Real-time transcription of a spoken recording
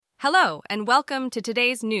Hello, and welcome to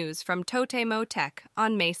today's news from TotemoTech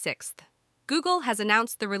on May 6th. Google has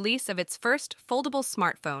announced the release of its first foldable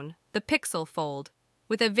smartphone, the Pixel Fold,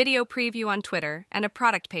 with a video preview on Twitter and a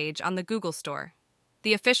product page on the Google Store.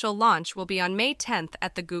 The official launch will be on May 10th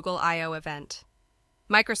at the Google I/O event.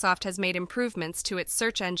 Microsoft has made improvements to its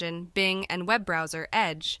search engine, Bing, and web browser,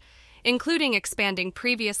 Edge, including expanding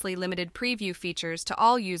previously limited preview features to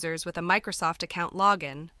all users with a Microsoft account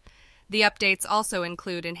login. The updates also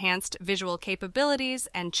include enhanced visual capabilities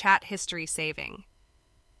and chat history saving.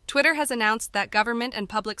 Twitter has announced that government and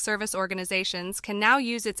public service organizations can now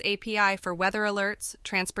use its API for weather alerts,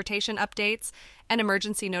 transportation updates, and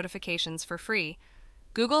emergency notifications for free.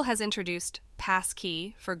 Google has introduced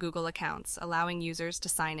Passkey for Google accounts, allowing users to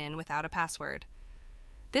sign in without a password.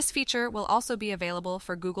 This feature will also be available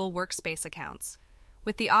for Google Workspace accounts,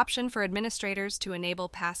 with the option for administrators to enable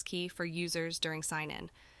Passkey for users during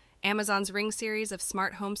sign-in. Amazon's Ring series of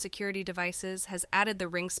smart home security devices has added the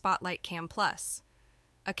Ring Spotlight Cam Plus,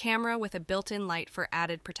 a camera with a built-in light for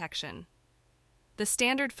added protection. The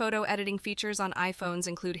standard photo editing features on iPhones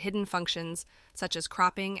include hidden functions such as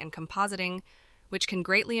cropping and compositing, which can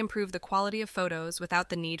greatly improve the quality of photos without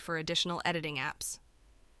the need for additional editing apps.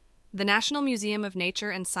 The National Museum of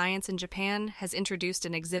Nature and Science in Japan has introduced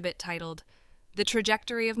an exhibit titled The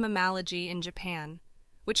Trajectory of Mammalogy in Japan,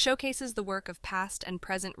 which showcases the work of past and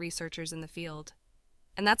present researchers in the field.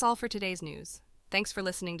 And that's all for today's news. Thanks for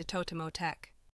listening to TotemoTech.